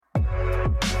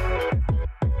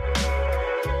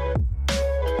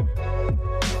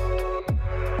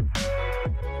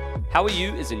How Are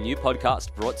You is a new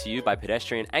podcast brought to you by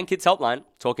Pedestrian and Kids Helpline,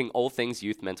 talking all things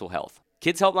youth mental health.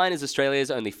 Kids Helpline is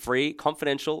Australia's only free,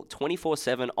 confidential,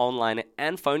 24/7 online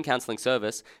and phone counselling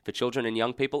service for children and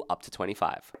young people up to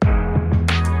 25.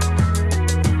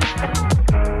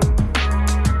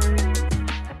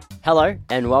 Hello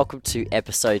and welcome to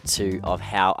episode 2 of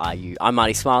How Are You? I'm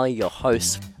Marty Smiley, your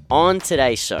host. On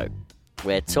today's show,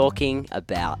 we're talking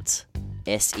about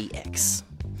sex.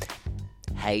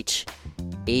 H-E-A-L-T-H.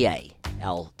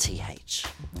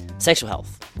 Sexual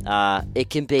health. It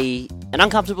can be an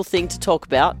uncomfortable thing to talk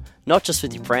about, not just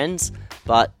with your friends,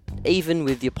 but even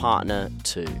with your partner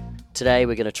too. Today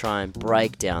we're going to try and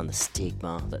break down the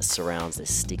stigma that surrounds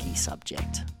this sticky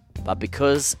subject. But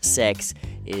because sex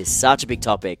is such a big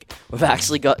topic, we've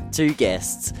actually got 2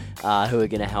 guests who are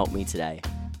going to help me today.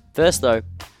 First though,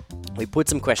 we put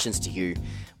some questions to you.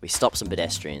 We stopped some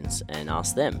pedestrians and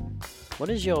asked them, what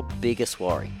is your biggest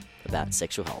worry about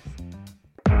sexual health?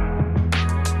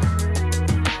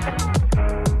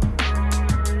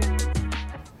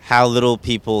 How little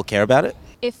people care about it.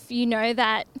 If you know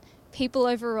that people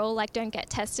overall don't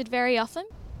get tested very often.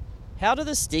 How do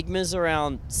the stigmas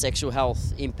around sexual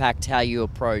health impact how you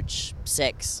approach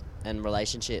sex and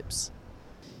relationships?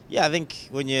 Yeah, I think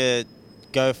when you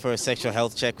go for a sexual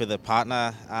health check with a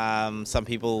partner, some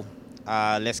people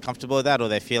are less comfortable with that, or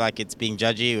they feel like it's being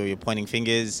judgy or you're pointing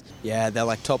fingers. Yeah, they're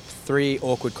like top 3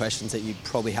 awkward questions that you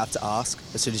probably have to ask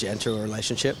as soon as you enter a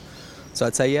relationship. So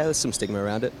I'd say, yeah, there's some stigma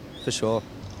around it, for sure.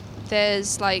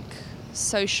 There's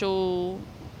social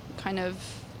kind of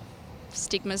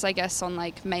stigmas, I guess, on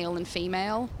male and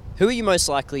female. Who are you most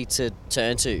likely to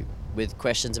turn to with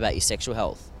questions about your sexual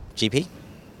health? GP?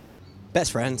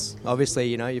 Best friends. Obviously,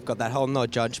 you've got that whole no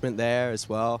judgment there as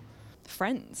well.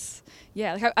 Friends.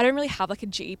 Yeah, I don't really have a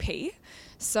GP,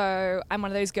 so I'm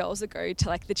one of those girls that go to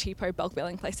the cheapo bulk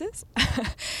billing places.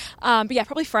 But yeah,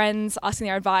 probably friends, asking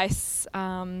their advice,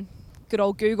 good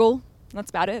old Google, that's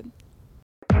about it.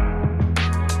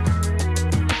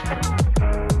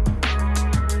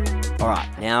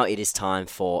 Alright, now it is time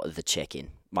for the check-in.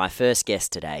 My first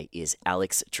guest today is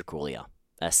Aleks Trkulja,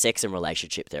 a sex and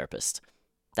relationship therapist.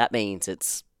 That means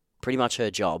it's pretty much her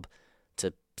job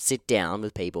to sit down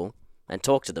with people and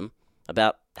talk to them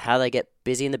about how they get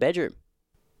busy in the bedroom.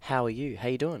 How are you? How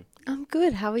you doing? I'm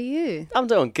good. How are you? I'm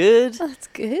doing good. Oh, that's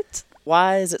good.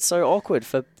 Why is it so awkward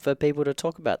for people to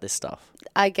talk about this stuff?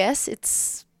 I guess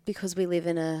it's because we live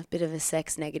in a bit of a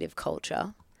sex negative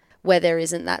culture where there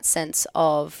isn't that sense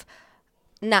of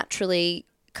naturally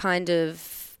kind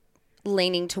of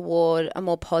leaning toward a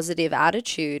more positive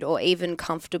attitude or even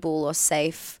comfortable or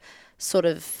safe sort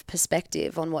of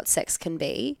perspective on what sex can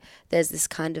be. There's this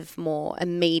kind of more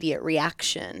immediate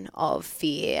reaction of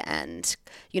fear and,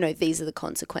 these are the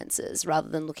consequences, rather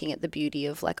than looking at the beauty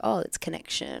of it's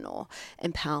connection or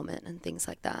empowerment and things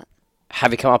like that.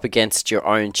 Have you come up against your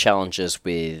own challenges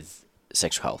with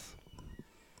sexual health?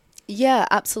 Yeah,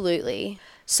 absolutely.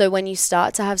 So when you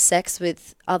start to have sex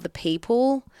with other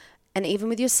people and even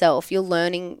with yourself, you're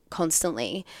learning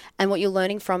constantly. And what you're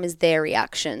learning from is their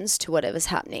reactions to whatever's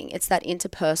happening. It's that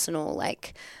interpersonal,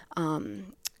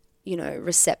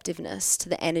 receptiveness to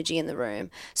the energy in the room.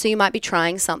 So you might be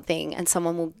trying something and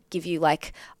someone will give you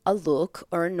a look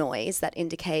or a noise that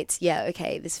indicates, yeah,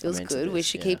 okay, this feels good. We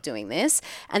should keep doing this.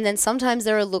 And then sometimes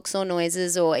there are looks or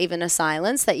noises or even a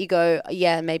silence that you go,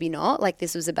 yeah, maybe not.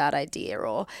 This was a bad idea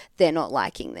or they're not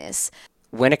liking this.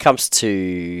 When it comes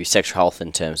to sexual health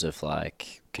in terms of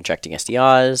contracting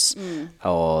STIs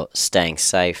or staying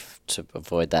safe to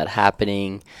avoid that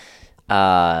happening,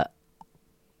 have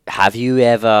you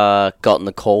ever gotten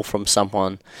a call from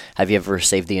someone? Have you ever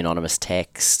received the anonymous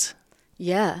text?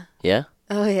 Yeah. Yeah?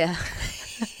 Oh, yeah.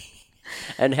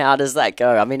 And how does that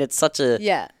go? I mean, it's such a...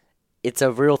 Yeah. It's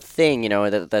a real thing,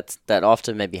 that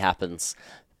often maybe happens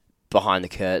behind the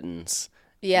curtains.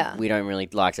 Yeah. We don't really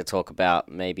like to talk about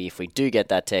maybe if we do get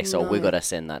that text or we got to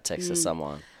send that text to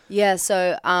someone. Yeah,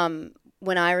 so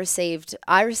when I received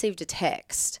a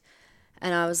text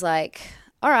and I was like,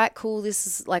 all right, cool, this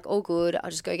is all good. I'll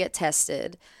just go get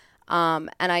tested. And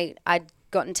I'd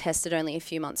gotten tested only a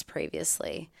few months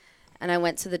previously. And I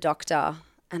went to the doctor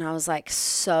and I was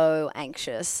so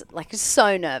anxious,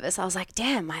 so nervous. I was like,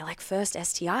 damn, my first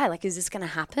STI, is this going to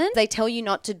happen? They tell you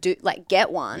not to do,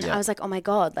 get one. Yeah. I was like, oh my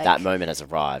God. That moment has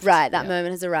arrived. Right, that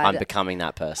moment has arrived. I'm becoming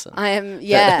that person. I am,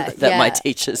 yeah. that my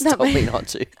teachers told me not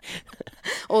to.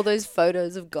 All those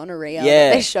photos of gonorrhea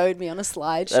that they showed me on a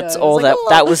slideshow. That's all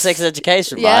that was sex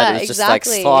education, right? Yeah, it was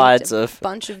exactly. Just slides of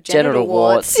bunch of genital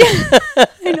warts.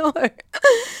 I know.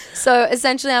 So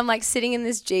essentially I'm sitting in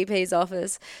this GP's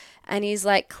office and he's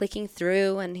clicking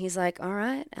through and he's like, all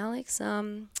right, Aleks,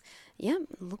 yeah,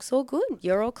 looks all good.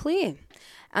 You're all clear.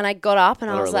 And I got up and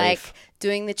What I a was relief. like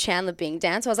doing the Chandler Bing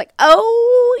dance. I was like,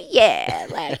 oh, yeah,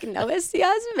 like no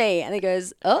STIs for me. And he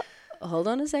goes, oh, hold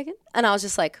on a second. And I was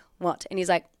just like, what? And he's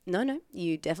like, no,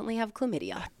 you definitely have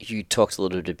chlamydia. You talked a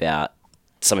little bit about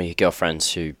some of your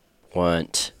girlfriends who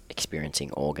weren't experiencing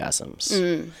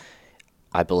orgasms.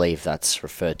 I believe that's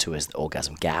referred to as the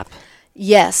orgasm gap.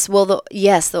 Yes. Well,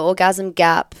 the orgasm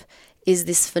gap is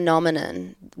this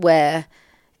phenomenon where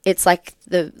it's like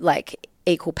the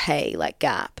equal pay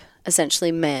gap.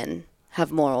 Essentially, men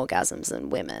have more orgasms than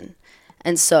women,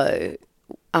 and so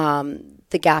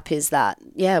the gap is that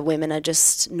women are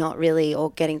just not really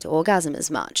getting to orgasm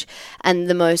as much, and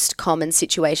the most common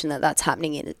situation that's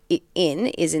happening in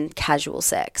is in casual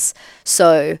sex.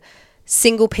 So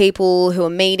single people who are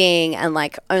meeting and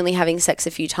only having sex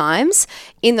a few times,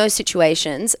 in those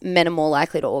situations, men are more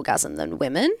likely to orgasm than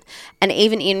women. And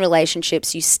even in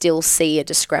relationships, you still see a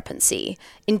discrepancy.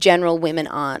 In general, women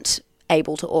aren't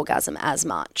able to orgasm as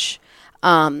much.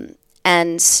 And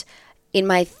in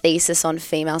my thesis on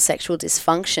female sexual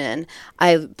dysfunction,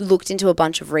 I looked into a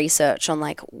bunch of research on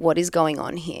what is going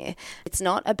on here. It's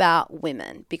not about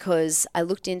women, because I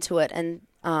looked into it and,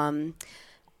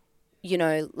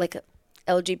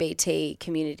 LGBT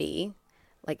community,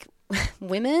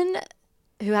 women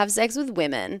who have sex with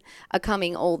women are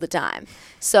coming all the time.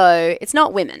 So it's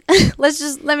not women. Let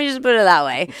me just put it that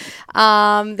way.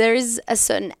 There is a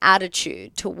certain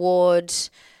attitude toward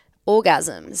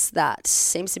orgasms that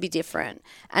seems to be different.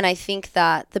 And I think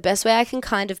that the best way I can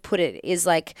kind of put it is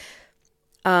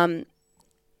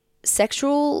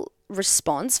sexual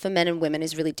response for men and women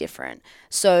is really different.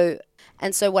 So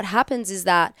what happens is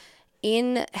that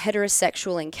in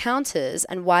heterosexual encounters,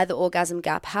 and why the orgasm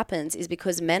gap happens is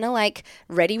because men are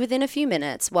ready within a few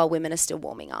minutes while women are still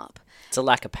warming up. It's a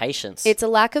lack of patience. It's a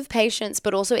lack of patience,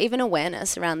 but also even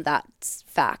awareness around that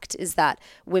fact is that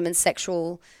women's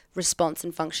sexual response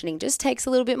and functioning just takes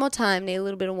a little bit more time, need a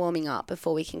little bit of warming up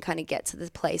before we can kind of get to the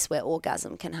place where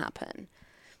orgasm can happen.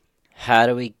 How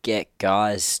do we get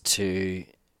guys to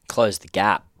close the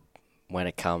gap when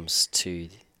it comes to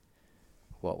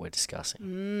what we're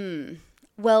discussing?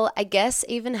 Well, I guess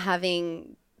even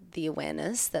having the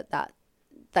awareness that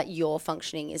your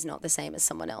functioning is not the same as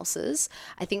someone else's.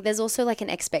 I think there's also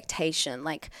an expectation,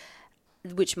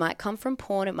 which might come from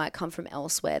porn, it might come from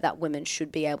elsewhere, that women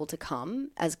should be able to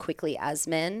come as quickly as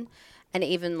men, and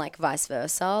even vice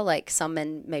versa. Some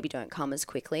men maybe don't come as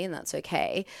quickly, and that's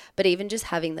okay. But even just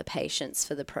having the patience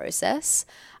for the process.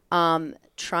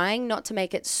 Trying not to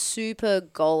make it super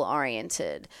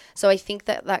goal-oriented. So I think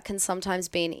that can sometimes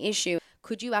be an issue.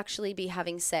 Could you actually be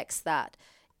having sex that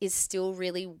is still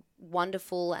really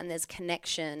wonderful and there's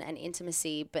connection and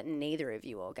intimacy, but neither of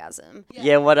you orgasm?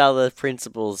 Yeah, what other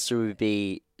principles should we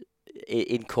be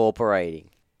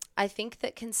incorporating? I think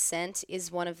that consent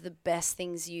is one of the best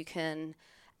things you can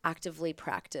actively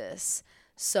practice.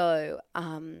 So,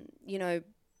 and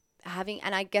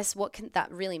I guess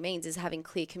that really means is having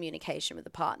clear communication with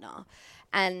the partner.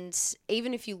 And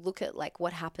even if you look at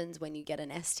what happens when you get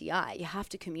an STI, you have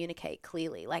to communicate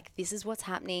clearly. This is what's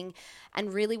happening.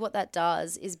 And really what that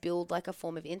does is build a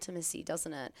form of intimacy,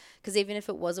 doesn't it? Because even if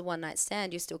it was a one night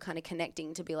stand, you're still kind of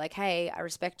connecting to be hey, I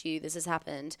respect you. This has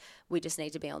happened. We just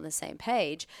need to be on the same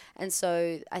page. And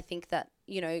so I think that,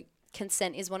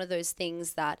 consent is one of those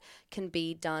things that can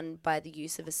be done by the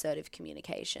use of assertive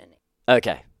communication.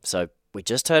 Okay, so we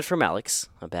just heard from Aleks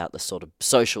about the sort of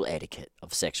social etiquette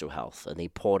of sexual health and the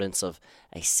importance of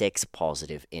a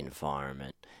sex-positive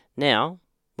environment. Now,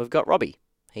 we've got Robbie.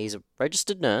 He's a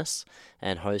registered nurse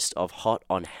and host of Hot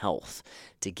on Health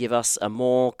to give us a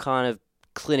more kind of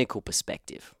clinical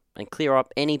perspective and clear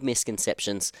up any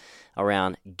misconceptions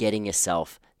around getting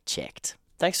yourself checked.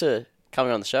 Thanks for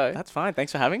coming on the show. That's fine.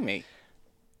 Thanks for having me.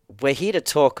 We're here to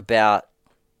talk about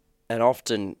an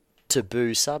often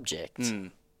taboo subject,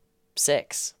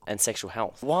 sex and sexual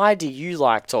health. Why do you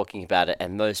like talking about it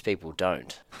and most people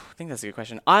don't? I think that's a good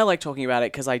question. I like talking about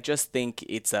it because I just think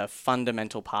it's a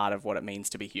fundamental part of what it means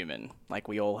to be human.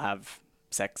 We all have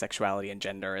sex, sexuality, and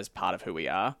gender as part of who we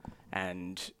are,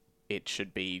 and it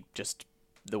should be just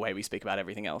the way we speak about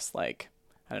everything else,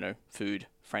 food,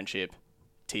 friendship,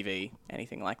 TV,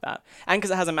 anything like that. And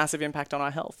because it has a massive impact on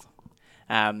our health.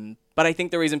 But I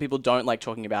think the reason people don't like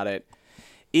talking about it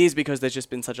is because there's just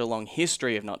been such a long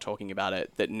history of not talking about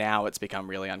it that now it's become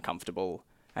really uncomfortable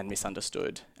and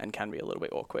misunderstood and can be a little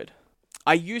bit awkward.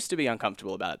 I used to be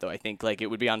uncomfortable about it, though. I think it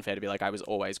would be unfair to be I was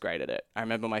always great at it. I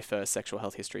remember my first sexual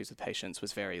health histories with patients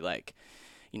was very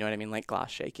you know what I mean?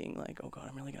 Glass shaking, oh God,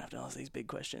 I'm really going to have to ask these big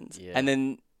questions. Yeah. And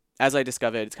then as I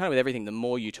discovered, it's kind of with everything, the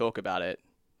more you talk about it,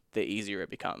 the easier it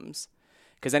becomes.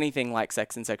 Because anything like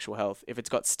sex and sexual health, if it's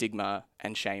got stigma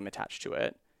and shame attached to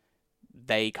it,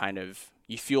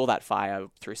 you fuel that fire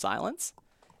through silence,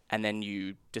 and then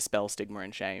you dispel stigma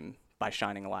and shame by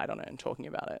shining a light on it and talking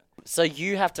about it. So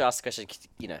you have to ask the question,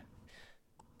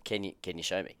 can you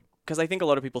show me? Because I think a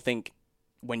lot of people think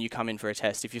when you come in for a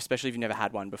test, especially if you've never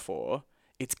had one before,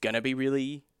 it's going to be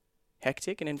really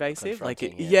hectic and invasive.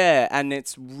 Confronting, and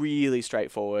it's really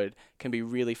straightforward, can be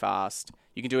really fast.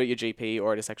 You can do it at your GP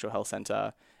or at a sexual health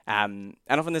centre. And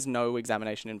often there's no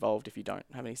examination involved if you don't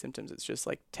have any symptoms. It's just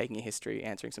like taking a history,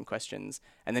 answering some questions,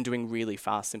 and then doing really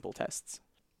fast, simple tests.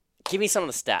 Give me some of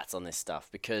the stats on this stuff,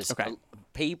 because Okay.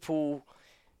 people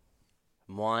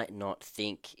might not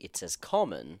think it's as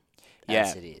common Yeah.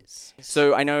 as it is.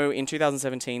 So I know in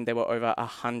 2017 there were over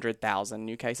 100,000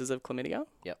 new cases of chlamydia.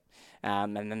 Yep.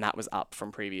 And then that was up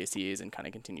from previous years and kind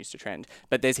of continues to trend.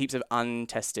 But there's heaps of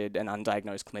untested and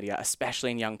undiagnosed chlamydia,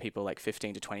 especially in young people like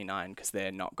 15 to 29, because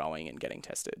they're not going and getting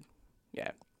tested.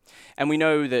 Yeah. And we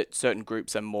know that certain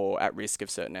groups are more at risk of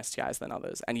certain STIs than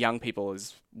others. And young people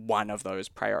is one of those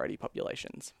priority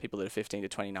populations. People that are 15 to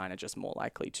 29 are just more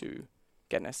likely to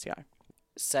get an STI.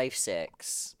 Safe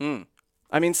sex.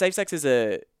 I mean, safe sex is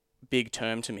a big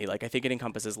term to me. Like, I think it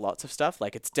encompasses lots of stuff.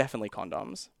 Like, it's definitely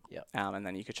condoms. Yep. And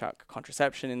then you could chuck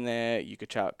contraception in there. You could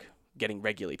chuck getting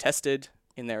regularly tested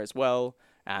in there as well.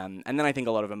 And then I think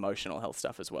a lot of emotional health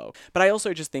stuff as well. But I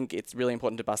also just think it's really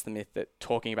important to bust the myth that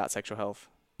talking about sexual health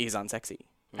is unsexy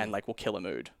and like will kill a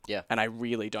mood. Yeah. And I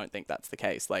really don't think that's the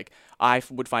case. Like, I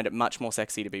would find it much more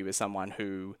sexy to be with someone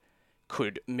who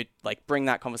could bring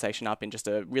that conversation up in just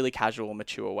a really casual,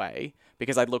 mature way,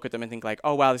 because I'd look at them and think like,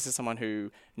 oh wow, this is someone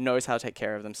who knows how to take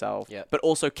care of themselves, but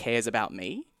also cares about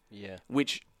me,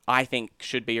 which I think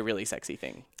should be a really sexy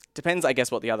thing. Depends, I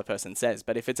guess, what the other person says,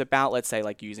 but if it's about, let's say,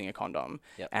 like using a condom,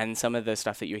 and some of the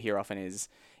stuff that you hear often is,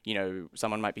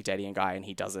 someone might be dating a guy and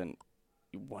he doesn't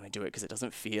want to do it because it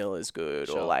doesn't feel as good,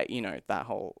 or that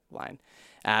whole line.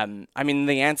 I mean,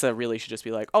 the answer really should just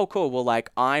be like, oh, cool. Well, like,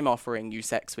 I'm offering you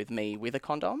sex with me with a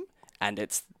condom, and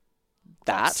it's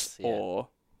or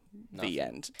Nothing. the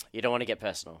end. You don't want to get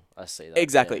personal. I see that.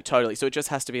 Exactly, totally. So it just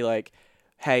has to be like,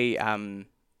 hey,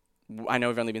 I know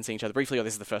we've only been seeing each other briefly, or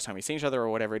this is the first time we've seen each other, or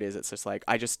whatever it is. It's just like,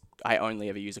 I only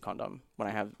ever use a condom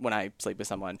when I sleep with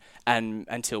someone, and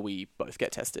until we both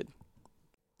get tested.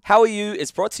 How Are You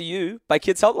is brought to you by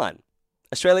Kids Helpline,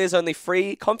 Australia's only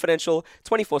free, confidential,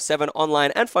 24/7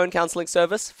 online and phone counselling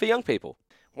service for young people.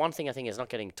 One thing I think is not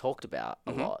getting talked about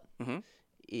a lot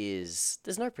is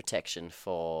there's no protection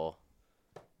for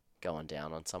going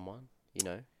down on someone,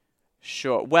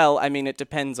 Sure. Well, I mean, it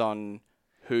depends on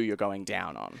who you're going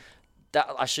down on.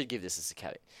 I should give this as a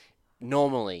caveat.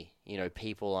 Normally,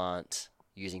 people aren't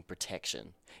using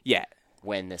protection Yeah.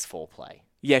 when there's foreplay.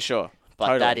 Yeah, sure. But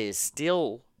Totally. that is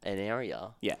still an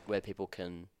area Yeah. where people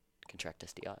can contract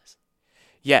STIs.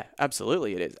 Yeah,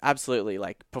 absolutely it is. Absolutely.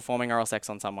 Like, performing oral sex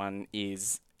on someone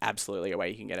is absolutely a way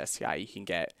you can get STI. You can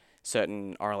get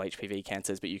certain oral HPV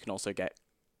cancers, but you can also get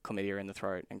chlamydia in the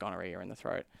throat and gonorrhea in the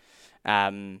throat.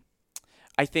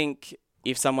 I think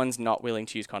if someone's not willing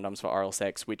to use condoms for oral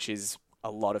sex, which is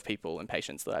a lot of people and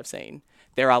patients that I've seen,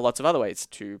 there are lots of other ways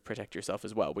to protect yourself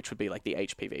as well, which would be like the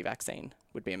HPV vaccine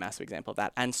would be a massive example of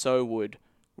that. And so would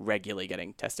regularly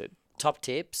getting tested. Top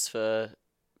tips for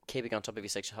keeping on top of your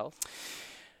sexual health?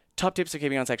 Top tips for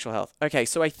keeping on sexual health. Okay,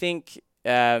 so I think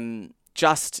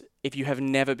just if you have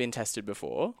never been tested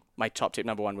before, my top tip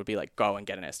number one would be like, go and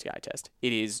get an STI test.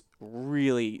 It is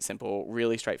really simple,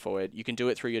 really straightforward. You can do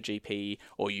it through your GP,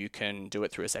 or you can do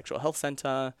it through a sexual health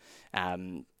centre.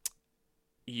 That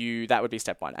would be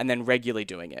step one. And then regularly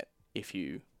doing it if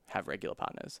you have regular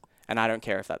partners. And I don't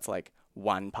care if that's like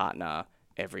one partner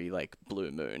every like blue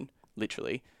moon,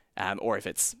 literally, or if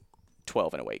it's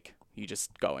 12 in a week. You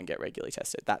just go and get regularly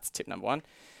tested. That's tip number one.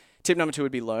 Tip number two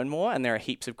would be learn more, and there are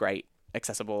heaps of great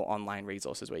accessible online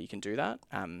resources where you can do that.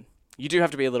 You do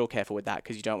have to be a little careful with that,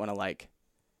 because you don't want to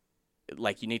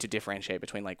like you need to differentiate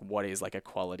between like what is like a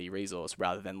quality resource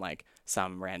rather than like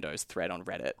some rando's thread on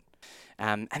Reddit.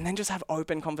 And then just have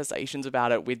open conversations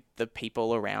about it with the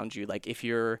people around you. Like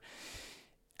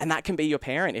and that can be your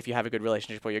parent if you have a good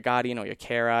relationship, or your guardian, or your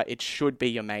carer. It should be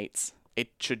your mates.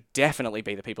 It should definitely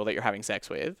be the people that you're having sex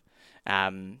with.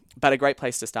 But a great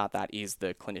place to start that is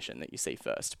the clinician that you see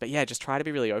first. But yeah, just try to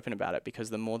be really open about it, because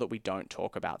the more that we don't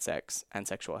talk about sex and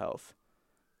sexual health,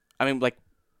 I mean, like,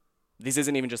 this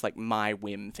isn't even just like my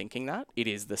whim thinking that. It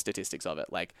is the statistics of it.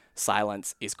 Like,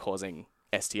 silence is causing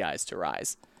STIs to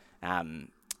rise.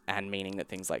 And meaning that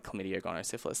things like chlamydia, gonorrhea,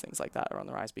 syphilis, things like that are on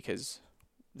the rise because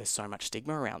there's so much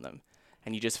stigma around them.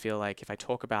 And you just feel like if I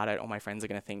talk about it, all my friends are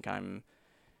going to think I'm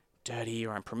dirty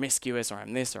or I'm promiscuous or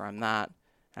I'm this or I'm that,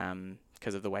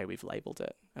 because of the way we've labelled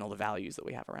it and all the values that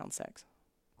we have around sex.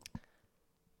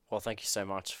 Well, thank you so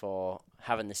much for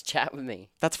having this chat with me.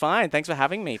 That's fine. Thanks for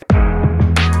having me.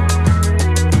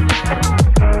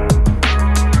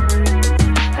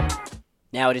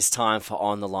 Now it is time for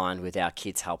On the Line with our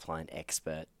Kids Helpline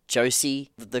expert,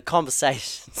 Josie. The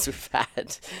conversations we've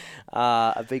had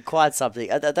have been quite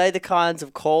something. Are they the kinds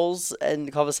of calls and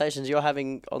conversations you're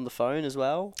having on the phone as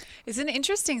well? It's an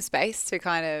interesting space to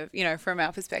kind of, from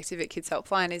our perspective at Kids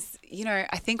Helpline is,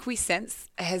 I think we sense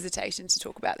a hesitation to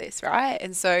talk about this, right?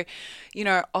 And so,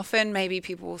 often maybe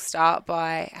people will start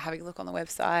by having a look on the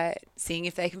website, seeing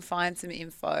if they can find some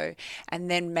info,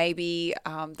 and then maybe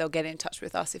they'll get in touch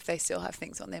with us if they still have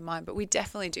things on their mind. But we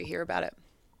definitely do hear about it.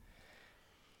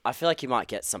 I feel like you might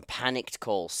get some panicked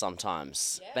calls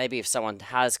sometimes. Yeah. Maybe if someone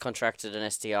has contracted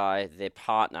an STI, their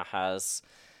partner has.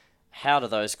 How do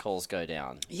those calls go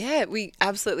down? Yeah,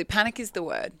 panic is the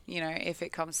word, if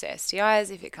it comes to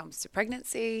STIs, if it comes to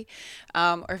pregnancy,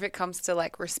 or if it comes to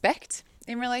respect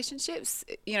in relationships,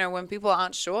 when people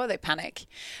aren't sure, they panic.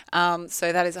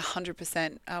 So that is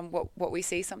 100% what we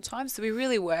see sometimes. So we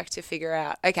really work to figure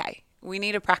out, okay, we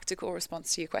need a practical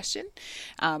response to your question.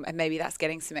 And maybe that's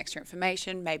getting some extra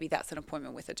information. Maybe that's an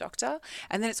appointment with a doctor.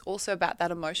 And then it's also about that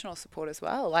emotional support as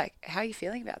well. Like, how are you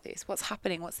feeling about this? What's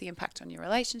happening? What's the impact on your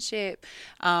relationship?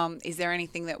 Is there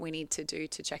anything that we need to do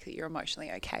to check that you're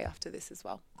emotionally okay after this as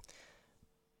well?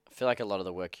 I feel like a lot of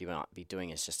the work you might be doing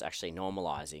is just actually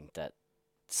normalising that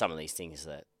some of these things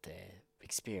that they're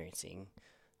experiencing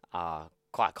are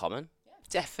quite common.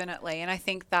 Definitely. And I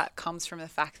think that comes from the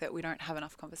fact that we don't have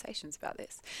enough conversations about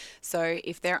this. So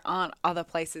if there aren't other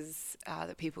places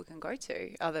that people can go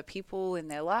to, other people in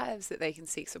their lives that they can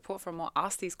seek support from or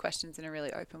ask these questions in a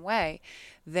really open way,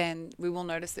 then we will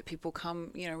notice that people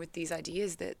come, with these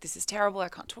ideas that this is terrible, I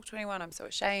can't talk to anyone, I'm so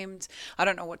ashamed, I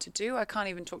don't know what to do, I can't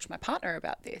even talk to my partner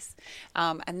about this.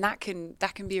 And that can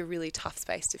be a really tough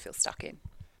space to feel stuck in.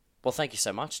 Well, thank you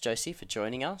so much, Josie, for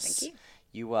joining us. Thank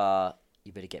you.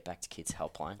 You better get back to Kids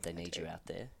Helpline. They need you out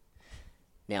there.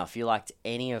 Now, if you liked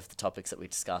any of the topics that we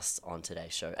discussed on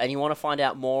today's show and you want to find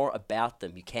out more about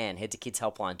them, you can head to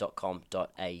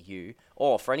kidshelpline.com.au,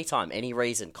 or for any time, any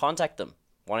reason, contact them,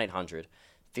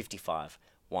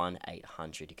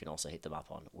 1-800-55-1800. You can also hit them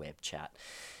up on web chat.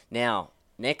 Now,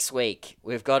 next week,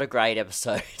 we've got a great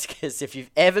episode because if you've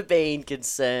ever been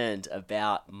concerned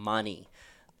about money,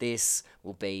 this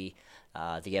will be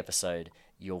the episode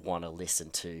you'll want to listen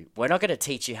to. We're not going to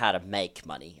teach you how to make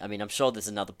money. I mean, I'm sure there's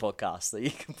another podcast that you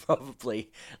can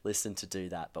probably listen to do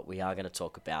that, but we are going to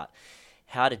talk about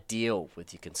how to deal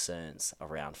with your concerns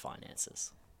around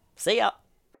finances. See ya!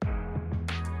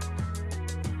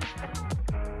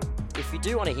 If you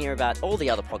do want to hear about all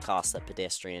the other podcasts that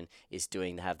Pedestrian is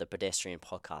doing, they have the Pedestrian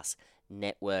Podcast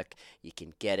Network. You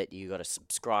can get it. You got to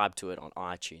subscribe to it on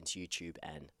iTunes, YouTube,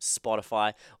 and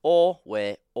Spotify, or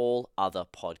where all other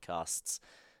podcasts,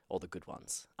 all the good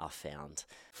ones, are found.